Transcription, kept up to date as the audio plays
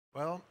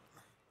Well,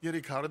 dear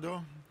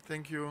Ricardo,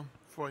 thank you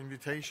for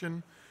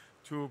invitation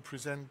to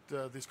present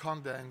this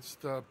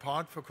condensed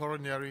part for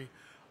coronary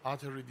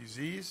artery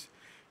disease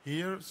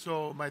here.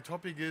 So my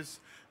topic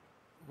is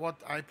what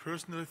I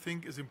personally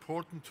think is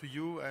important to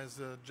you as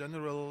a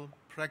general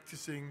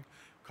practicing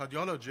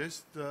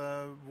cardiologist.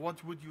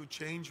 What would you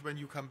change when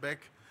you come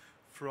back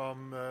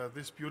from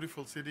this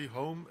beautiful city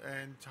home,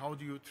 and how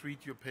do you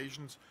treat your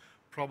patients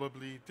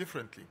probably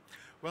differently?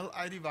 Well,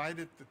 I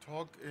divided the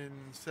talk in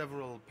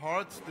several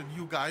parts. The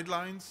new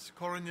guidelines,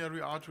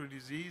 coronary artery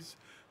disease,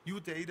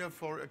 new data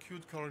for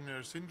acute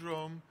coronary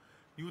syndrome,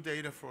 new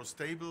data for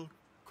stable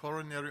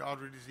coronary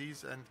artery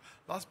disease, and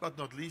last but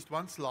not least,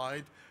 one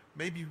slide,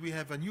 maybe we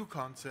have a new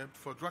concept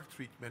for drug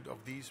treatment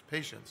of these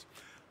patients.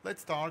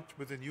 Let's start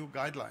with the new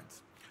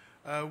guidelines.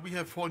 We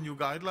have 4 new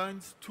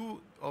guidelines.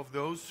 2 of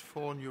those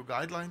 4 new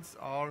guidelines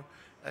are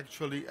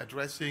actually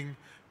addressing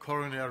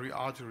coronary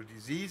artery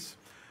disease.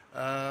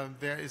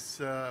 There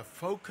is a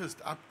focused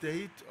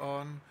update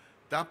on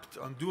DAPT,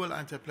 on dual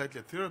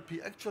antiplatelet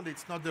therapy. Actually,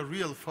 it's not a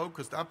real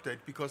focused update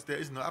because there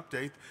is no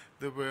update.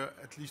 There were,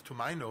 at least to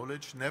my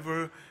knowledge,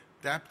 never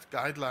DAPT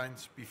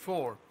guidelines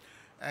before.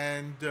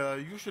 And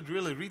you should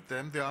really read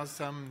them. There are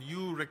some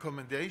new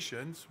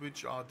recommendations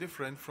which are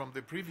different from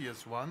the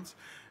previous ones.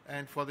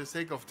 And for the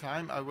sake of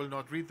time, I will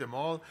not read them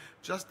all.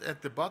 Just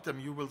at the bottom,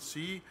 you will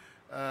see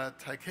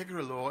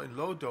ticagrelor in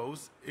low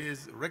dose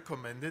is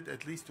recommended,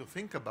 at least to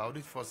think about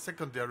it, for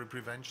secondary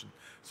prevention.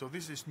 So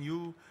this is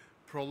new,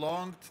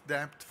 prolonged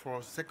DAPT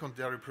for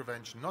secondary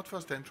prevention, not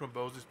for stent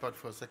thrombosis, but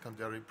for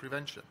secondary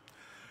prevention.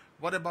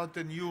 What about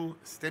the new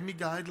STEMI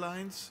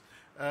guidelines?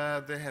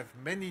 They have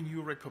many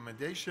new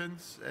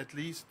recommendations. At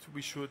least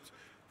we should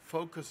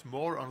focus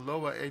more on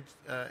lower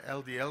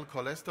LDL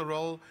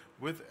cholesterol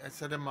with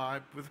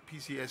ezetimibe, with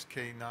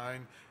PCSK9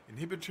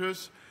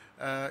 inhibitors.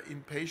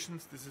 In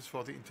patients, this is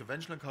for the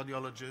interventional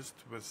cardiologist,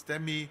 with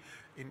STEMI,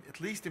 at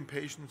least in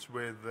patients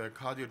with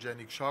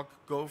cardiogenic shock,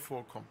 go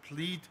for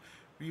complete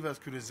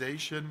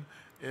revascularization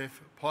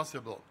if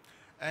possible.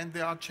 And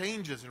there are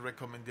changes in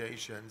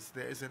recommendations.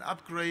 There is an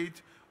upgrade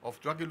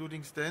of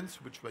drug-eluting stents,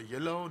 which were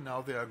yellow,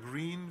 now they are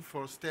green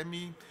for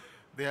STEMI.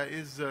 There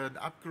is an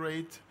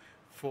upgrade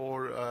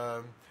for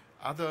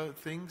other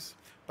things,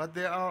 but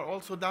there are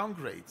also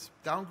downgrades.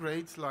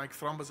 Downgrades like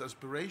thrombus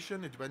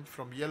aspiration, it went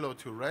from yellow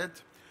to red.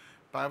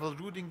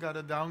 Bivalirudin got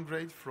a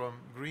downgrade from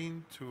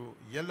green to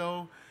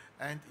yellow,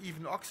 and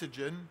even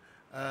oxygen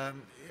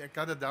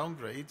got a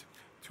downgrade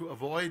to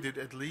avoid it,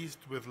 at least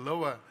with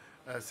lower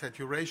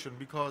saturation,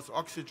 because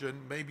oxygen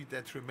may be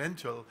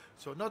detrimental.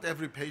 So not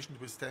every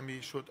patient with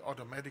STEMI should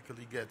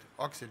automatically get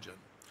oxygen.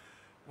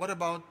 What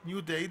about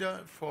new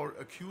data for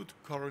acute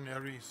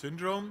coronary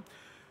syndrome?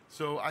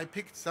 So I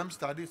picked some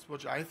studies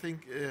which I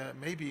think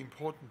may be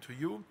important to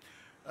you.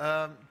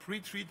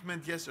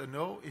 Pre-treatment, yes or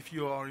no? If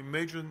you are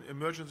an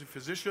emergency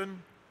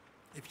physician,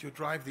 if you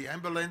drive the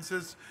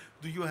ambulances,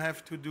 do you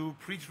have to do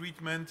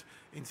pre-treatment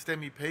in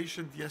STEMI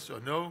patient, yes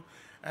or no?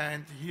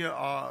 And here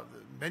are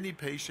many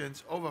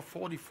patients, over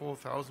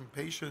 44,000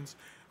 patients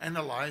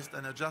analyzed,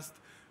 and I just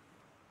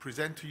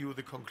present to you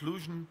the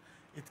conclusion.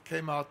 It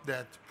came out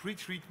that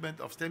pre-treatment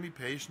of STEMI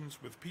patients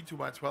with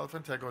P2Y12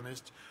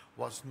 antagonists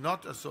was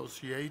not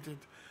associated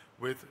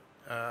with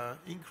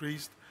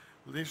increased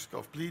risk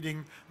of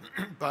bleeding,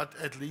 but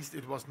at least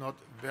it was not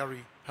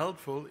very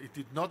helpful. It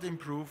did not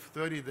improve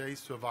 30-day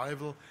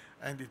survival,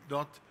 and did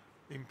not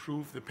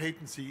improve the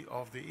patency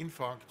of the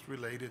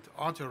infarct-related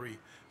artery.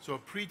 So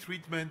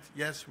pre-treatment,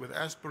 yes, with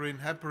aspirin,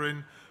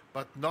 heparin,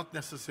 but not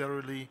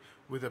necessarily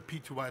with a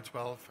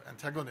P2Y12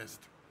 antagonist.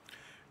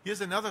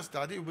 Here's another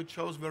study which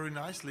shows very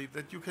nicely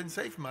that you can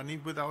save money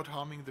without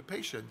harming the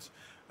patients.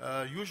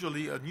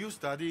 Usually a new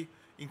study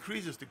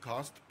increases the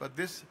cost, but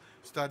this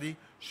study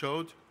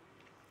showed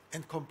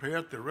and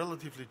compared the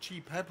relatively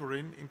cheap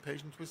heparin in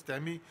patients with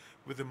STEMI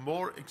with a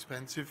more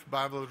expensive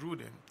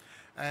bivalirudin.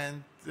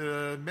 And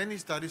many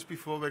studies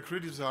before were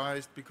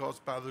criticized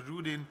because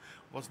bivalirudin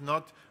was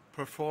not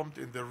performed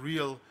in the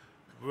real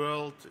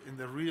world, in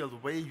the real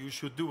way you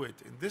should do it.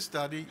 In this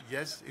study,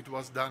 yes, it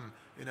was done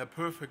in a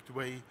perfect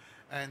way.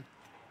 And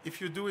if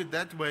you do it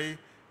that way,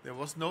 there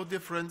was no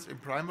difference in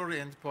primary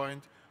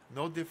endpoint,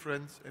 no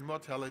difference in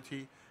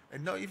mortality,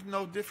 and even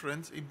no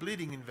difference in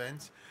bleeding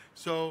events.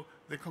 So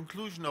the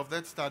conclusion of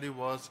that study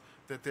was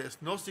that there is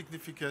no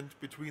significance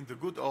between the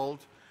good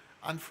old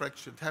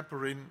unfractured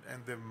heparin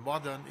and the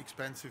modern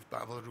expensive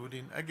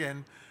bivalirudin.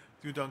 Again,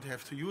 you don't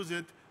have to use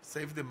it,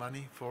 save the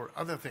money for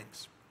other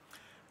things.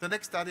 The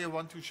next study I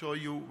want to show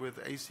you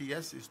with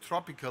ACS is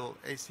tropical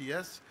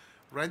ACS,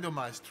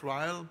 randomized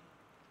trial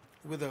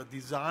with a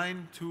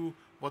design to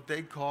what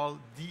they call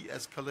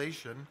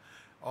de-escalation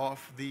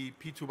of the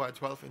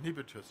P2Y12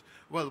 inhibitors.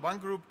 Well, one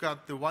group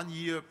got the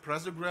 1-year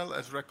prasugrel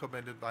as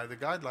recommended by the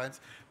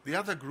guidelines. The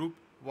other group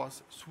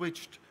was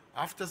switched.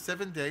 After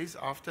 7 days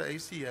after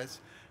ACS,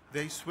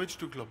 they switched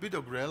to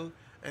clopidogrel,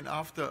 and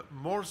after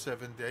more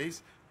 7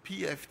 days,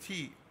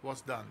 PFT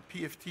was done.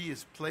 PFT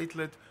is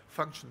platelet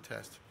function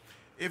test.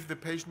 If the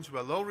patients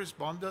were low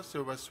responders, they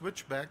were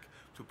switched back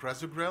to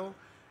prasugrel.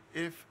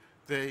 if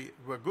they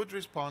were good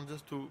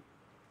responders to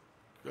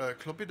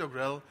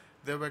clopidogrel,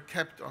 they were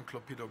kept on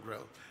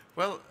clopidogrel.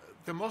 Well,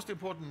 the most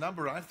important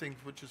number, I think,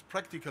 which is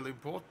practically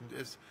important,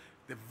 is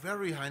the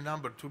very high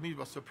number. To me,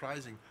 was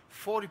surprising.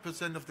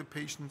 40% of the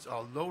patients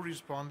are low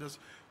responders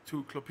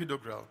to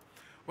clopidogrel.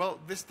 Well,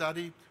 this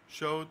study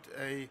showed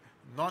a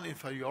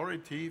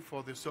non-inferiority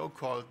for the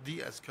so-called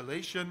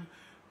de-escalation,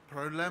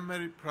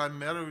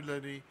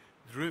 primarily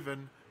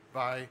driven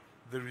by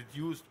the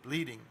reduced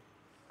bleeding.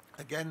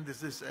 Again,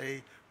 this is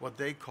what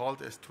they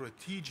called a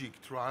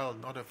strategic trial,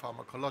 not a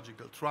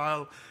pharmacological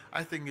trial.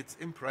 I think it's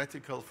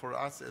impractical for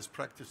us as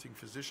practicing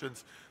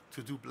physicians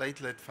to do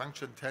platelet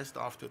function test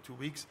after 2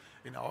 weeks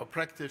in our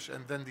practice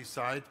and then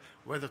decide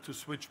whether to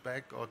switch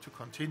back or to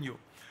continue.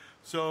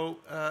 So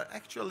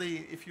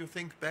actually, if you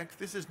think back,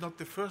 this is not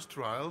the first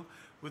trial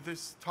with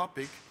this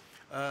topic.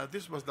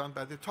 This was done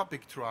by the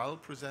TOPIC trial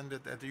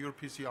presented at the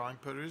EuroPCR in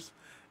Paris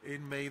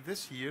in May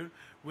this year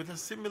with a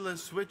similar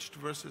switched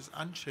versus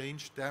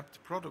unchanged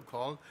DAPT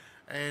protocol.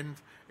 And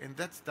in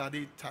that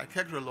study,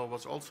 ticagrelor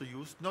was also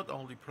used, not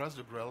only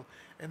prasugrel,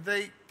 and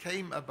they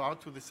came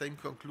about to the same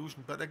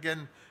conclusion. But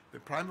again, the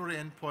primary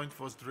endpoint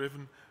was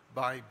driven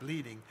by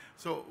bleeding.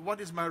 So what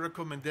is my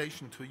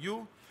recommendation to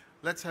you?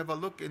 Let's have a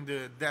look in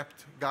the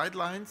DAPT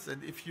guidelines.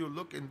 And if you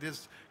look in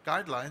these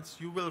guidelines,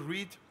 you will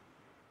read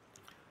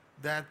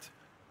that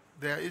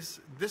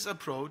this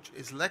approach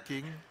is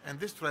lacking and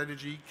this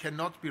strategy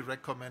cannot be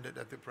recommended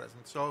at the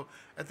present. So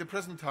at the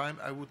present time,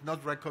 I would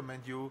not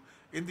recommend you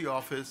in the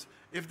office.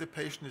 If the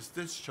patient is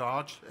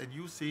discharged and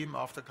you see him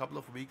after a couple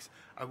of weeks,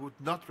 I would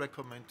not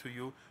recommend to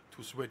you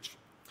to switch.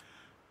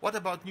 What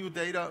about new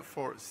data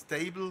for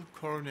stable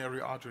coronary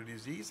artery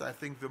disease? I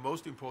think the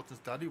most important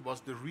study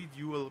was the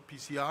redual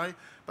PCI,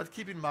 but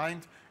keep in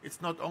mind,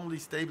 it's not only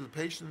stable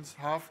patients.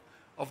 Half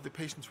of the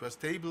patients were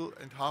stable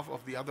and half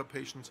of the other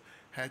patients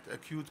had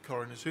acute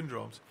coronary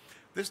syndromes.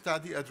 This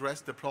study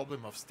addressed the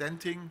problem of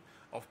stenting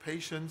of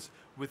patients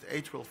with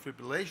atrial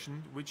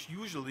fibrillation, which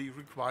usually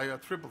require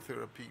triple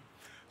therapy.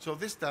 So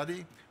this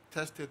study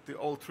tested the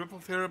old triple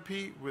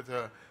therapy with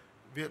a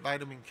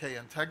vitamin K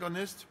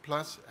antagonist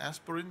plus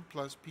aspirin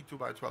plus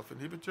P2x12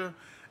 inhibitor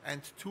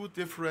and 2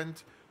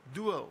 different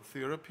dual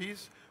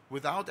therapies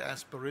without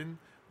aspirin,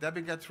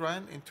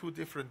 dabigatran in 2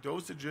 different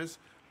dosages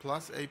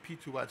plus a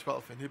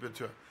P2x12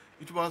 inhibitor.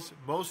 It was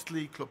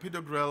mostly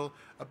clopidogrel,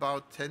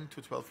 about 10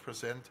 to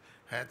 12%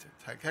 had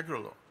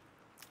ticagrelor.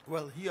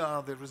 Well, here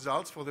are the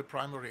results for the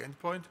primary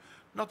endpoint.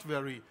 Not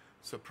very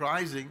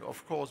surprising.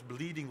 Of course,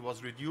 bleeding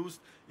was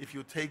reduced. If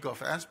you take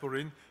off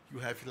aspirin, you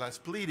have less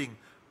bleeding.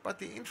 But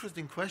the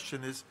interesting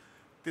question is,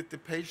 did the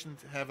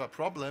patient have a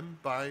problem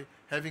by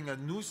having a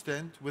new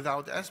stent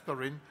without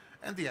aspirin?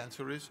 And the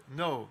answer is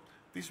no.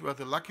 These were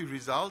the lucky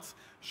results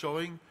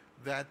showing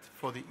that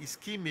for the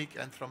ischemic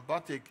and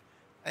thrombotic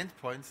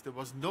endpoints, there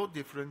was no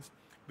difference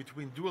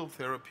between dual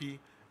therapy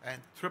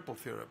and triple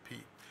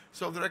therapy.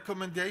 So the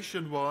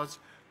recommendation was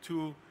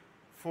to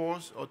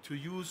force or to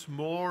use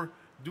more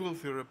dual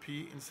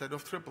therapy instead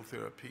of triple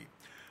therapy.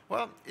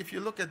 Well, if you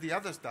look at the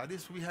other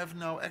studies, we have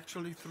now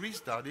actually 3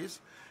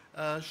 studies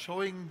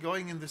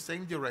going in the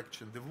same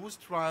direction. The WOOS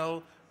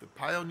trial, the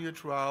Pioneer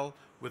trial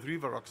with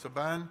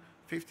rivaroxaban,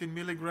 15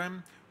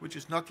 milligram, which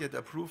is not yet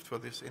approved for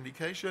this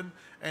indication.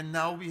 And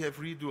now we have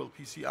redual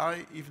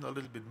PCI, even a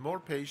little bit more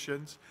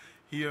patients.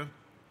 Here,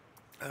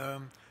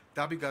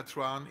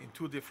 dabigatran in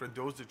 2 different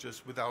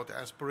dosages without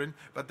aspirin.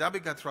 But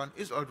dabigatran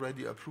is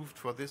already approved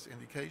for this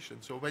indication.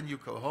 So when you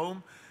go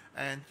home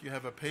and you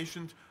have a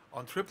patient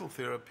on triple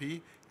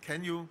therapy,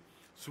 can you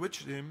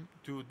switch him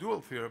to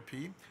dual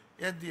therapy?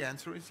 And the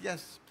answer is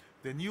yes.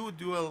 The new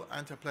dual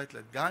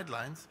antiplatelet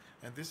guidelines,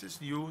 and this is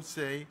new,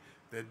 say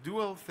that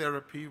dual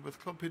therapy with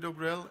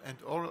clopidogrel and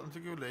oral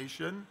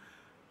anticoagulation,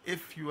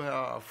 if you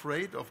are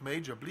afraid of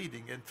major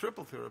bleeding, and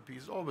triple therapy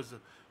is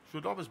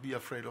should always be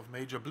afraid of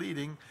major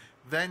bleeding,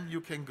 then you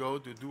can go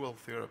to dual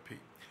therapy.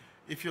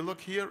 If you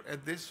look here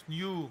at this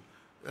new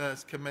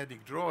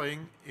schematic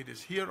drawing, it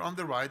is here on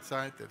the right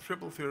side that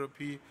triple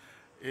therapy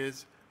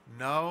is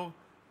now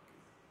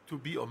to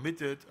be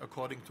omitted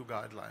according to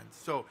guidelines.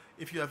 So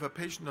if you have a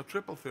patient on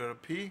triple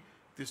therapy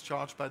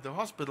discharged by the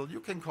hospital, you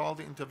can call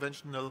the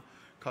interventional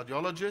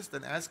cardiologist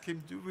and ask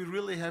him, do we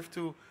really have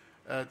to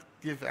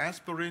give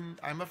aspirin?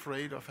 I'm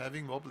afraid of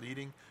having more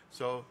bleeding.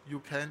 So you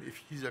can,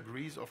 if he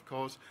agrees, of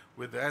course,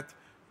 with that,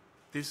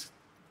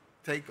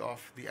 take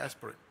off the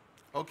aspirin.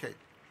 Okay.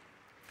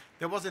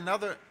 There was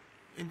another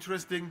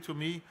interesting to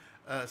me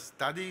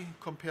study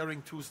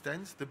comparing 2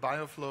 stents, the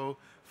BioFlow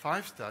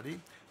 5 study,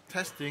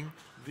 testing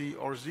the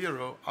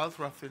Orzero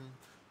ultra-thin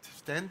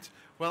stent.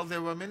 Well,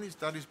 there were many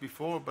studies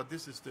before, but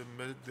this is the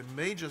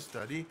major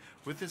study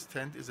with this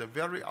stent. Is a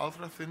very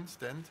ultra-thin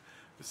stent,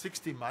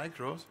 60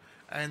 micros,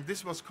 and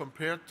this was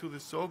compared to the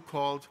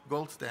so-called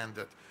gold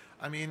standard.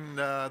 I mean,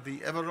 the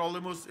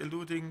everolimus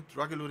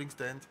drug-eluting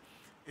stent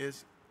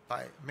is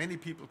by many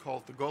people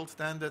called the gold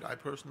standard. I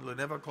personally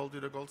never called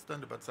it a gold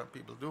standard, but some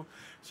people do.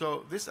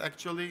 So this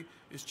actually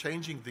is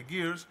changing the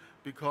gears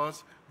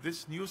because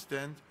this new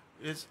stent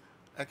is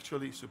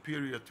actually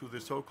superior to the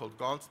so-called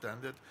gold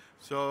standard.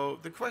 So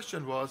the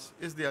question was,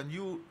 is there a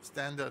new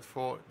standard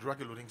for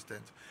drug-eluting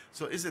stent?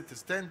 So is it the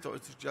stent, or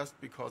is it just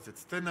because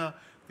it's thinner?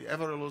 The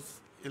average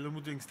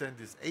eluting stent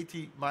is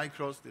 80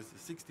 micros, this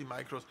is 60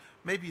 micros,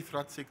 maybe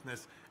thread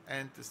thickness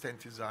and the stent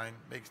design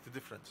makes the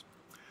difference.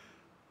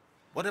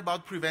 What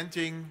about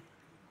preventing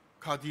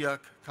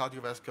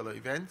cardiovascular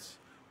events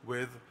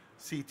with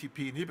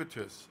CETP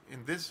inhibitors?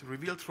 In this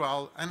REVEAL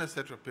trial,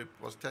 anacetrapib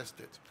was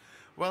tested.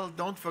 Well,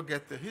 don't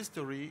forget the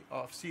history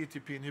of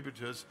CETP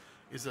inhibitors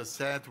is a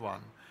sad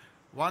one.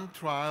 One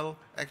trial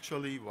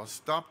actually was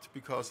stopped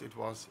because it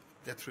was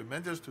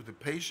detrimental to the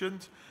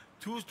patient.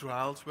 2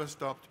 trials were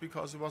stopped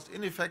because it was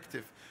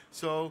ineffective.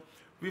 So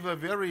we were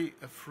very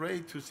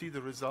afraid to see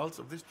the results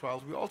of this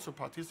trial. We also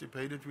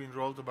participated. We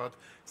enrolled about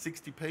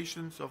 60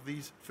 patients of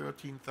these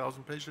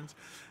 13,000 patients.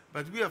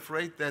 But we are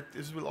afraid that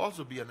this will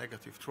also be a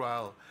negative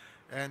trial.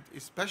 And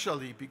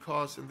especially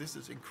because, and this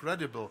is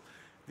incredible,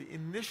 the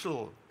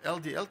initial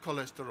LDL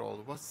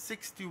cholesterol was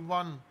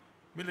 61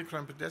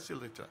 milligram per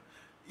deciliter,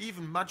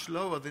 even much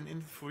lower than in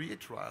the Fourier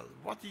trial.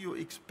 What do you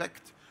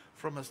expect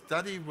from a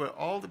study where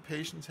all the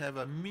patients have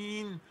a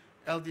mean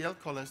LDL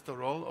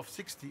cholesterol of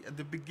 60 at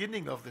the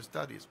beginning of the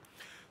studies?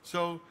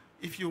 So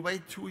if you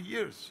wait 2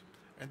 years,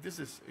 and this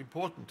is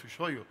important to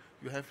show you,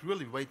 you have to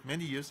really wait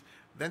many years,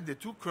 then the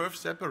 2 curves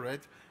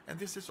separate, and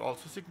this is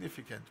also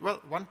significant.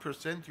 Well,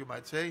 1% you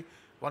might say,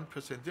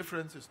 1%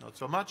 difference is not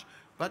so much,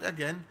 but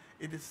again,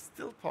 it is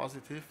still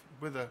positive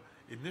with an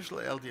initial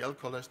LDL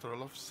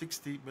cholesterol of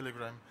 60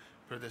 milligram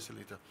per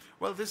deciliter.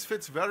 Well, this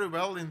fits very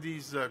well in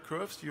these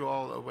curves. You're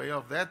all aware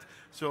of that.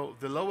 So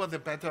the lower the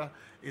better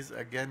is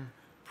again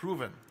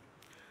proven.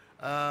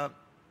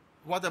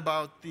 What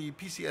about the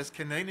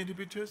PCSK9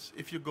 inhibitors?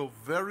 If you go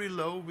very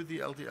low with the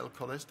LDL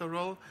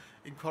cholesterol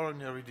in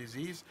coronary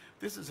disease,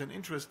 this is an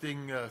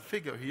interesting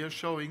figure here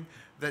showing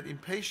that in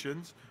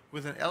patients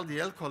with an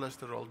LDL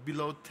cholesterol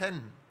below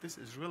 10, this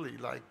is really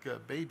like a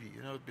baby,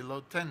 you know,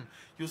 below 10,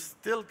 you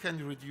still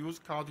can reduce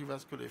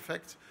cardiovascular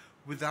effects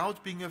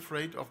without being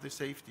afraid of the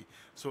safety.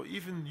 So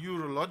even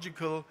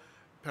neurological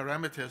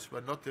parameters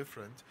were not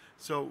different.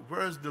 So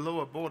where's the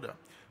lower border?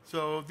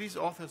 So these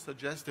authors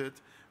suggested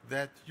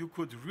that you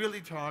could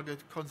really target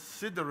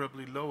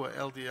considerably lower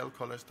LDL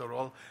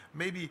cholesterol.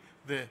 Maybe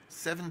the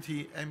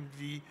 70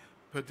 mg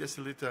per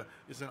deciliter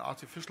is an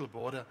artificial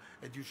border,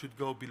 and you should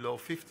go below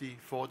 50,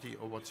 40,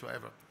 or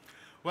whatsoever.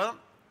 Well,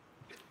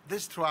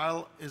 this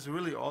trial is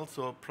really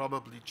also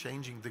probably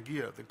changing the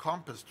gear, the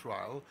COMPASS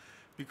trial,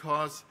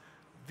 because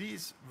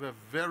these were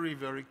very,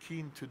 very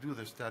keen to do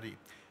the study.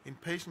 In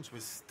patients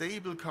with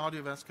stable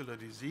cardiovascular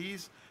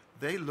disease,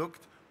 they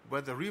looked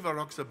whether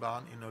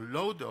rivaroxaban in a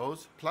low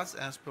dose plus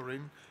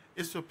aspirin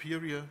is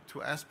superior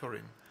to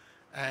aspirin.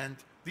 And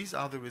these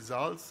are the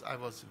results. I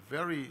was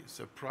very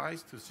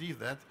surprised to see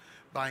that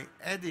by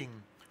adding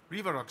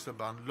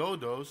rivaroxaban low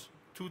dose,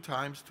 2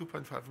 times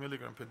 2.5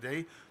 milligram per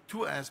day,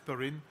 to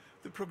aspirin,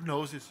 the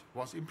prognosis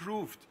was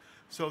improved.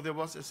 So there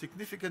was a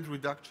significant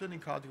reduction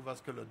in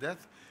cardiovascular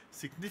death,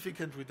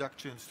 significant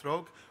reduction in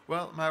stroke.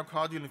 Well,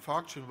 myocardial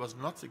infarction was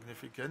not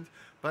significant,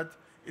 but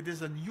it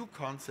is a new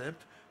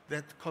concept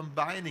that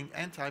combining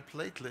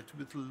antiplatelet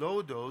with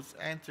low-dose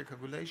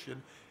anticoagulation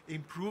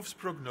improves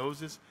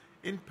prognosis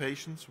in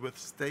patients with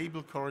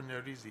stable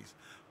coronary disease.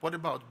 What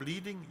about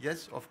bleeding?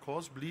 Yes, of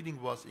course,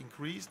 bleeding was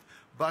increased,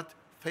 but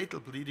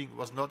fatal bleeding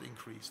was not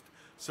increased.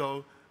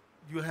 So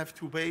you have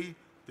to weigh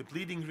the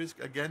bleeding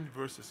risk again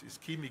versus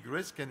ischemic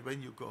risk, and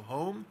when you go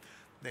home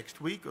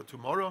next week or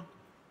tomorrow,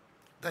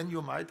 then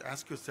you might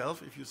ask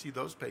yourself, if you see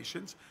those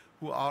patients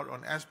who are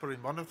on aspirin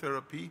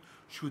monotherapy,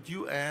 should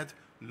you add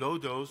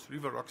low-dose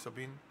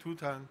rivaroxaban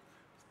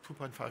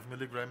 2.5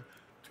 milligram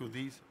to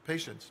these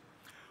patients?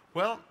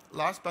 Well,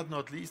 last but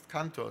not least,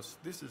 CANTOS.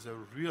 This is a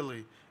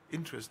really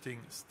interesting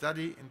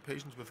study in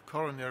patients with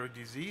coronary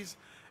disease.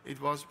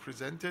 It was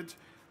presented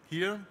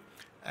here,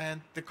 and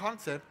the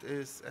concept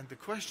is, and the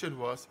question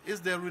was,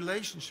 is there a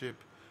relationship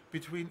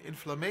between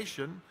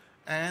inflammation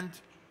and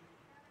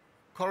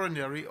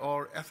coronary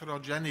or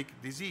atherogenic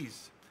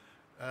disease?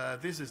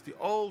 This is the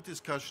old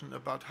discussion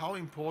about how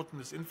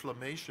important is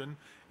inflammation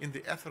in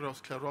the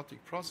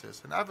atherosclerotic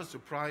process. And I was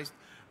surprised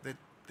that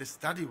the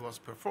study was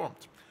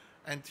performed.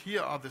 And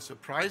here are the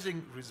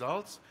surprising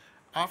results.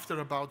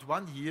 After about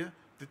 1 year,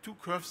 the 2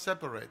 curves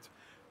separate.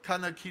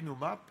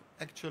 Canakinumab,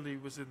 actually,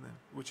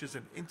 which is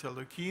an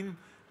interleukin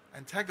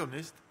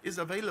antagonist, is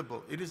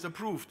available. It is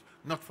approved,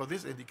 not for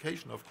this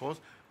indication, of course,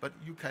 but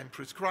you can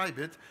prescribe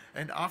it.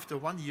 And after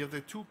 1 year,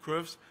 the 2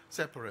 curves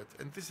separate.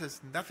 And this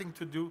has nothing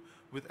to do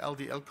with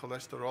LDL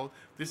cholesterol.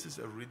 This is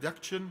a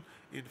reduction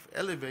in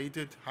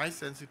elevated high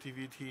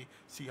sensitivity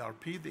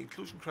CRP. The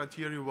inclusion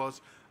criteria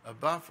was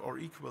above or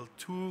equal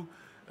to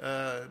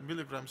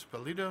milligrams per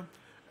liter.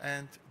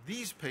 And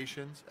these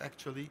patients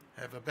actually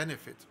have a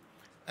benefit.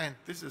 And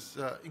this is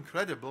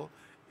incredible.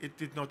 It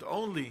did not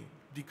only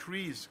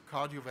decrease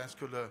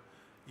cardiovascular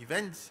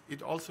events,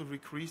 it also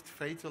decreased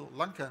fatal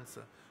lung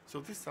cancer.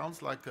 So this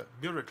sounds like a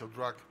miracle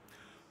drug.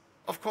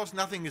 Of course,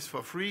 nothing is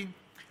for free.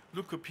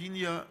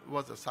 leukopenia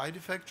was a side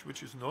effect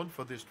which is known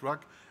for this drug,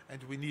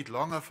 and we need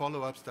longer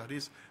follow-up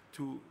studies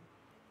to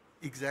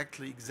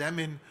exactly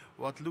examine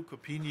what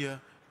leukopenia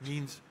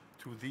means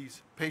to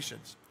these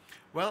patients.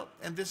 Well,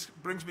 and this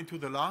brings me to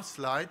the last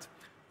slide,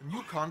 a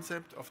new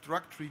concept of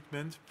drug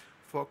treatment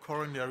for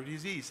coronary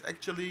disease.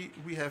 Actually,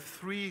 we have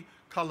three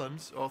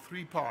columns or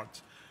three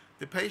parts.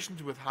 The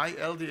patient with high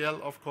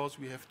LDL, of course,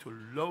 we have to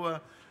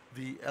lower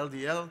the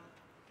LDL.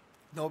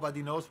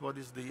 Nobody knows what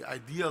is the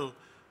ideal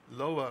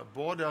lower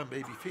border,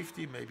 maybe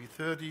 50, maybe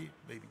 30,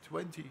 maybe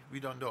 20, we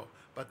don't know.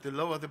 But the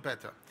lower the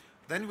better.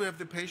 Then we have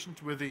the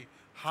patient with the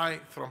high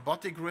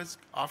thrombotic risk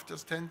after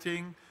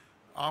stenting,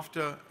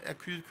 after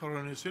acute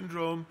coronary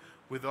syndrome,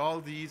 with all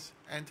these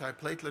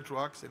antiplatelet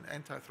drugs and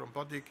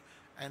antithrombotic,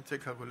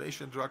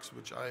 anticoagulation drugs,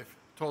 which I've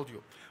told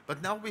you.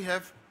 But now we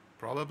have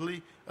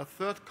probably a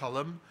third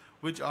column,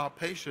 which are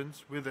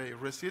patients with a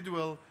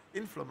residual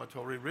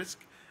inflammatory risk,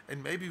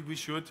 and maybe we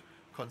should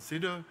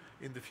consider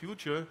in the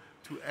future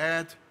to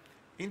add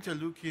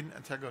interleukin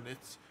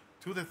antagonists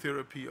to the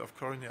therapy of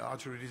coronary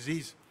artery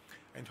disease.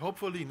 And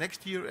hopefully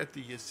next year at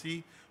the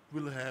ESC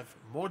we'll have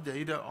more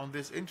data on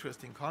this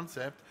interesting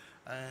concept,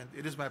 and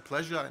it is my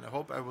pleasure, and I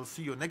hope I will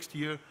see you next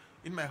year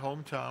in my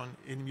hometown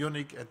in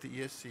Munich at the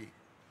ESC.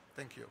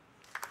 Thank you.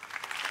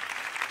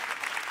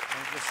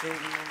 Thank you, Silber,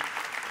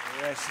 for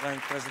your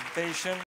excellent presentation.